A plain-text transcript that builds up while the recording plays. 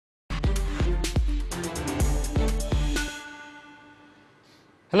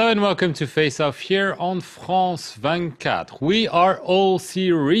Hello and welcome to Face Off here on France 24. We are all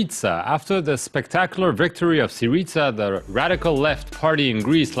Syriza. After the spectacular victory of Syriza, the radical left party in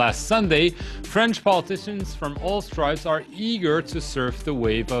Greece last Sunday, French politicians from all stripes are eager to surf the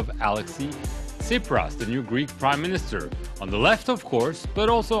wave of Alexis Tsipras, the new Greek prime minister. On the left, of course, but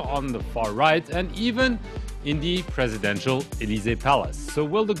also on the far right and even in the presidential Élysée Palace. So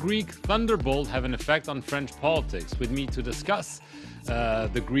will the Greek thunderbolt have an effect on French politics? With me to discuss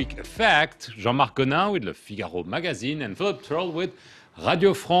the Greek effect, Jean-Luc with Le Figaro magazine and Philippe Turle with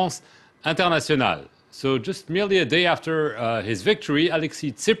Radio France Internationale. So just merely a day after his victory,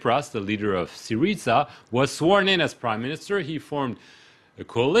 Alexis Tsipras, the leader of Syriza, was sworn in as prime minister. He formed a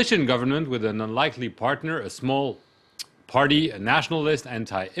coalition government with an unlikely partner, a small party, a nationalist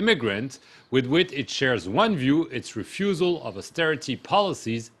anti-immigrant, with which it shares one view, its refusal of austerity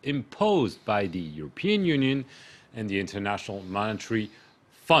policies imposed by the European Union and the International Monetary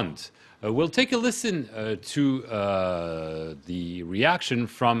Fund. We'll take a listen to the reaction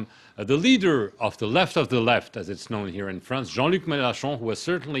from the leader of the left, as it's known here in France, Jean-Luc who was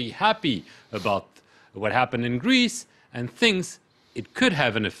certainly happy about what happened in Greece and thinks it could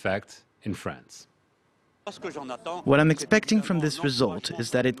have an effect in France. What I'm expecting from this result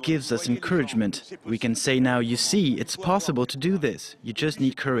is that it gives us encouragement. We can say now, you see, it's possible to do this. You just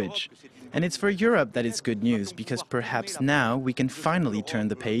need courage. And it's for Europe that it's good news, because perhaps now we can finally turn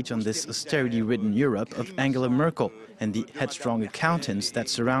the page on this austerity-ridden Europe of Angela Merkel and the headstrong accountants that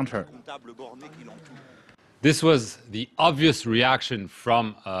surround her. This was the obvious reaction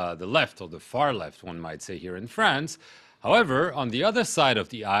from the left, or the far left, one might say, here in France. However, on the other side of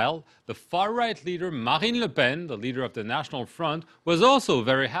the aisle, the far-right leader Marine Le Pen, the leader of the National Front, was also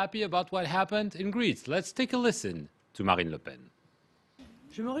very happy about what happened in Greece. Let's take a listen to Marine Le Pen.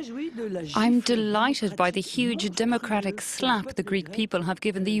 I'm delighted by the huge democratic slap the Greek people have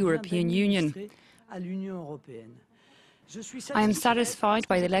given the European Union. I am satisfied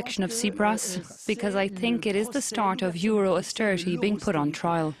by the election of Tsipras because I think it is the start of Euro austerity being put on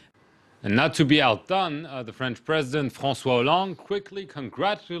trial. And not to be outdone, the French President François Hollande quickly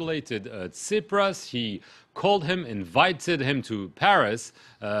congratulated Tsipras. He called him, invited him to Paris.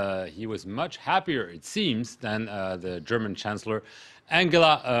 He was much happier, it seems, than the German Chancellor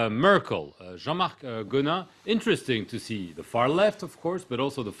Angela Merkel. Jean-Marc Gonin, interesting to see the far left, of course, but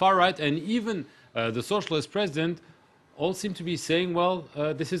also the far right, and even the socialist president all seem to be saying, well,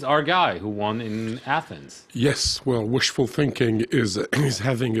 this is our guy who won in Athens. Yes, well, wishful thinking is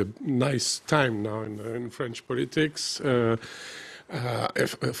having a nice time now in French politics. Of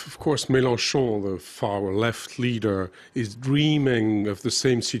course, Mélenchon, the far left leader, is dreaming of the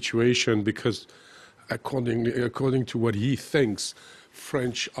same situation because, according to what he thinks,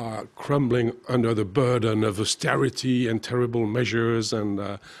 French are crumbling under the burden of austerity and terrible measures. And,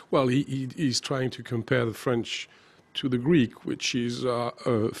 well, he's trying to compare the French to the Greek, which is a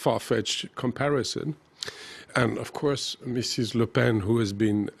far-fetched comparison. And of course, Mrs. Le Pen, who has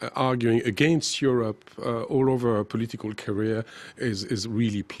been arguing against Europe all over her political career, is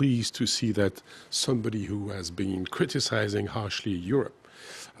really pleased to see that somebody who has been criticizing harshly Europe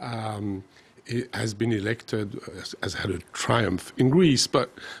has been elected, has had a triumph in Greece. But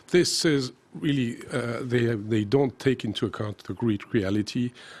this is really, they don't take into account the Greek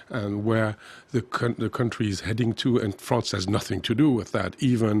reality and where the country is heading to, and France has nothing to do with that.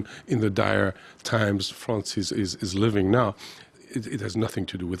 Even in the dire times France is living now, it has nothing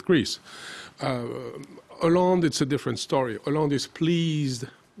to do with Greece. Hollande, it's a different story. Hollande is pleased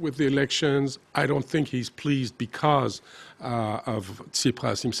with the elections. I don't think he's pleased because of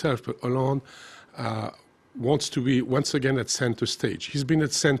Tsipras himself, but Hollande wants to be once again at center stage. He's been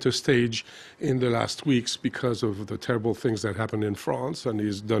at center stage in the last weeks because of the terrible things that happened in France, and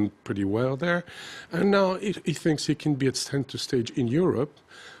he's done pretty well there. And now he thinks he can be at center stage in Europe,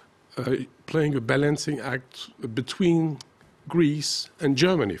 playing a balancing act between Greece and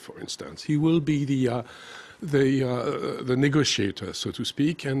Germany, for instance. He will be the negotiator, so to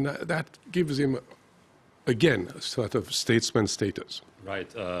speak, and that gives him, again, a sort of statesman status.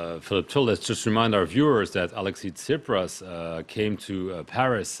 Right. Philippe Turle, let's just remind our viewers that Alexis Tsipras came to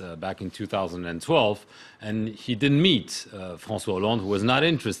Paris back in 2012, and he didn't meet François Hollande, who was not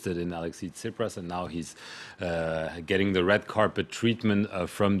interested in Alexis Tsipras, and now he's getting the red carpet treatment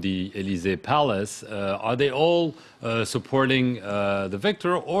from the Élysée Palace. Are they all supporting the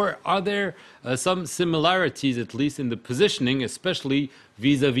victor, or are there some similarities, at least in the positioning, especially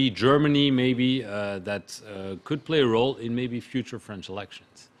vis-à-vis Germany, maybe, that could play a role in maybe future French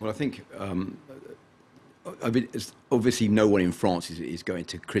elections? Well, I think I mean, obviously no one in France is going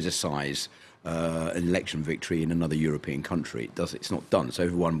to criticise an election victory in another European country. It's not done. So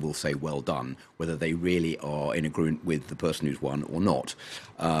everyone will say well done, whether they really are in agreement with the person who's won or not.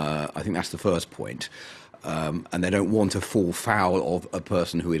 I think that's the first point. And they don't want to fall foul of a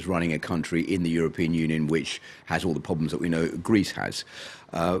person who is running a country in the European Union which has all the problems that we know Greece has.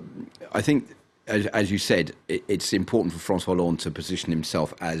 I think, as you said, it's important for François Hollande to position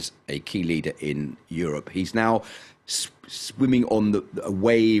himself as a key leader in Europe. He's now swimming on a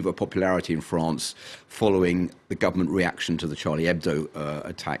wave of popularity in France following the government reaction to the Charlie Hebdo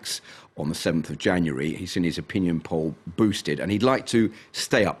attacks on the 7th of January. He's seen his opinion poll boosted, and he'd like to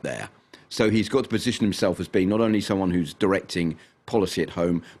stay up there. So he's got to position himself as being not only someone who's directing policy at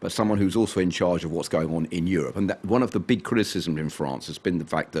home, but someone who's also in charge of what's going on in Europe. And that one of the big criticisms in France has been the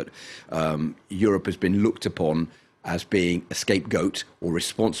fact that Europe has been looked upon as being a scapegoat or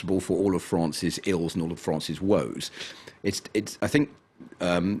responsible for all of France's ills and all of France's woes. I think,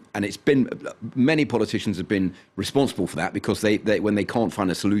 and it's been, many politicians have been responsible for that because they when they can't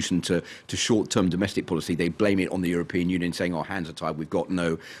find a solution to short-term domestic policy, they blame it on the European Union, saying our hands are tied, we've got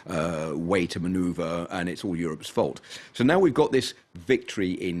no way to manoeuvre, and it's all Europe's fault. So now we've got this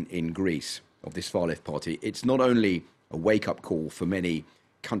victory in Greece of this far-left party. It's not only a wake-up call for many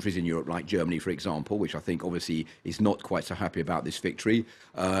countries in Europe, like Germany, for example, which I think obviously is not quite so happy about this victory.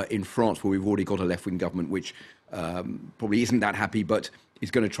 In France, where we've already got a left-wing government which probably isn't that happy, but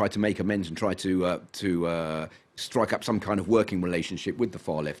is going to try to make amends and try to strike up some kind of working relationship with the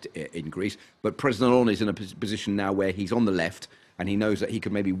far left in Greece. But President Hollande is in a position now where he's on the left, and he knows that he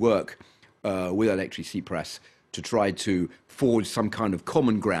can maybe work with Alexis Tsipras to try to forge some kind of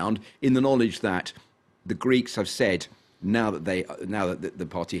common ground, in the knowledge that the Greeks have said, now that the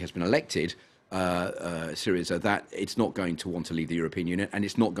party has been elected, Syriza, that it's not going to want to leave the European Union, and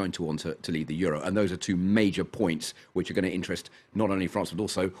it's not going to want to leave the euro. And those are two major points which are going to interest not only France but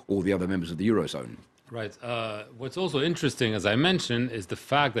also all the other members of the eurozone. Right. What's also interesting, as I mentioned, is the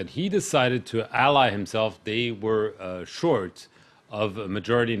fact that he decided to ally himself. They were short of a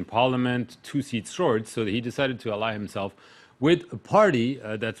majority in parliament, 2 seats short, so he decided to ally himself with a party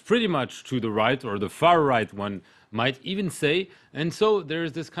that's pretty much to the right, or the far right, one might even say. And so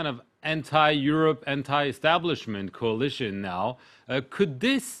there's this kind of anti-Europe, anti-establishment coalition now. Could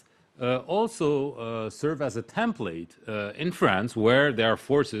this also serve as a template in France, where there are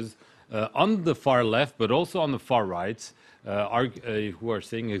forces on the far left, but also on the far right, who are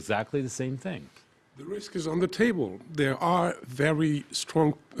saying exactly the same thing? The risk is on the table. There are very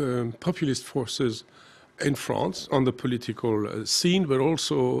strong populist forces in France on the political scene, but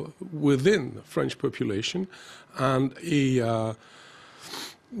also within the French population, and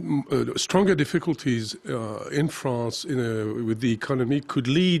stronger difficulties in France with the economy could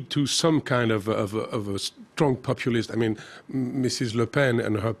lead to some kind of a strong populist. I mean, Mrs. Le Pen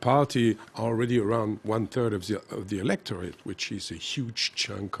and her party are already around 1/3 of the electorate, which is a huge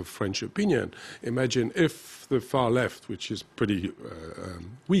chunk of French opinion. Imagine if the far left, which is pretty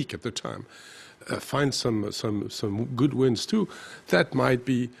weak at the time, find some good wins too. That might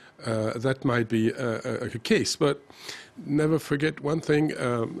be a case. But never forget one thing,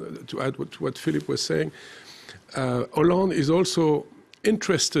 to add to what Philippe was saying. Hollande is also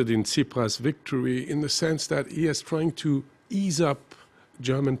interested in Tsipras' victory in the sense that he is trying to ease up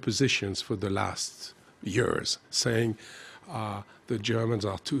German positions for the last years, saying the Germans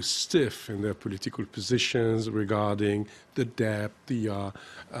are too stiff in their political positions regarding the debt,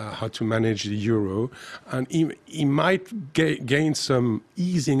 how to manage the euro, and he might gain some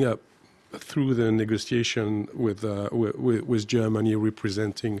easing up through the negotiation with Germany,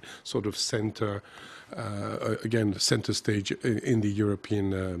 representing sort of center, again, center stage in the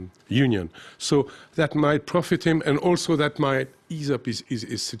European Union. So that might profit him, and also that might ease up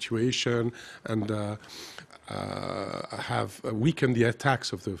his situation and have weakened the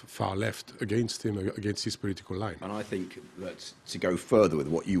attacks of the far left against him, against his political line. And I think that, to go further with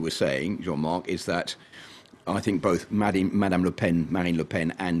what you were saying, Jean-Marc, is that I think both Madame Le Pen, Marine Le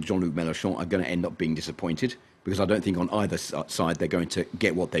Pen, and Jean-Luc Mélenchon are going to end up being disappointed, because I don't think on either side they're going to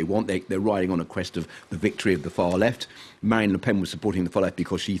get what they want. They're riding on a quest of the victory of the far left. Marine Le Pen was supporting the far left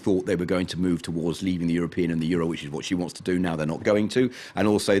because she thought they were going to move towards leaving the European and the euro, which is what she wants to do. Now they're not going to. And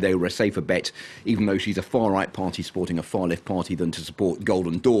also they were a safer bet, even though she's a far-right party supporting a far-left party, than to support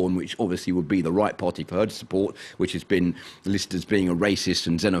Golden Dawn, which obviously would be the right party for her to support, which has been listed as being a racist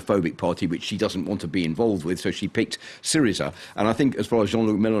and xenophobic party, which she doesn't want to be involved with. So she picked Syriza. And I think as far as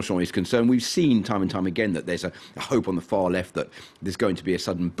Jean-Luc Mélenchon is concerned, we've seen time and time again that there's a hope on the far left that there's going to be a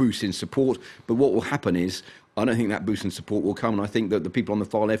sudden boost in support. But what will happen is I don't think that boost in support will come. And I think that the people on the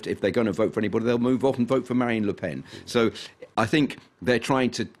far left, if they're going to vote for anybody, they'll move off and vote for Marine Le Pen. So I think they're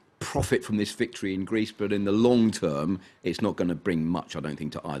trying to profit from this victory in Greece, but in the long term, it's not going to bring much, I don't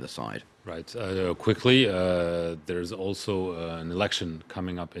think, to either side. Right. Quickly, there's also an election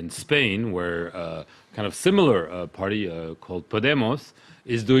coming up in Spain where a kind of similar party called Podemos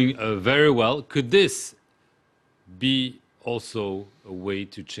is doing very well. Could this be also a way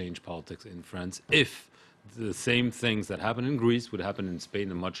to change politics in France if the same things that happen in Greece would happen in Spain,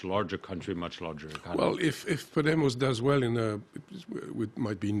 a much larger country, much larger economy? Well, if Podemos does well it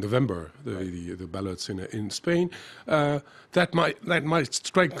might be in November, the ballots in Spain, that might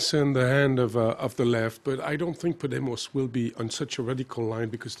strengthen the hand of the left. But I don't think Podemos will be on such a radical line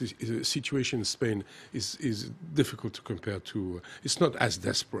because the situation in Spain is difficult to compare to. It's not as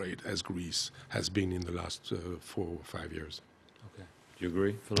desperate as Greece has been in the last 4 or 5 years. Do you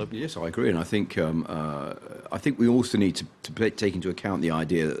agree, Philip? Yes, I agree, and I think we also need to take into account the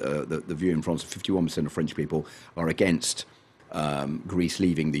idea that the view in France, 51% of French people are against Greece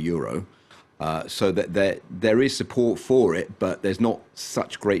leaving the euro, so that there is support for it, but there's not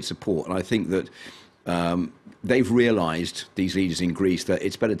such great support, and I think that they've realised, these leaders in Greece, that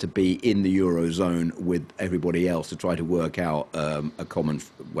it's better to be in the eurozone with everybody else to try to work out a common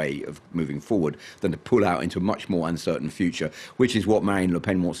way of moving forward than to pull out into a much more uncertain future, which is what Marine Le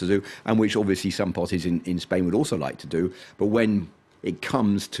Pen wants to do, and which obviously some parties in Spain would also like to do. But when it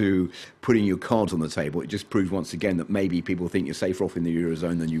comes to putting your cards on the table, it just proves once again that maybe people think you're safer off in the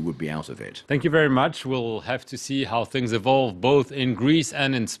eurozone than you would be out of it. Thank you very much. We'll have to see how things evolve both in Greece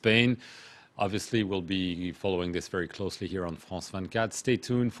and in Spain. Obviously, we'll be following this very closely here on France 24. Stay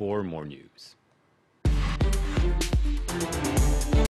tuned for more news.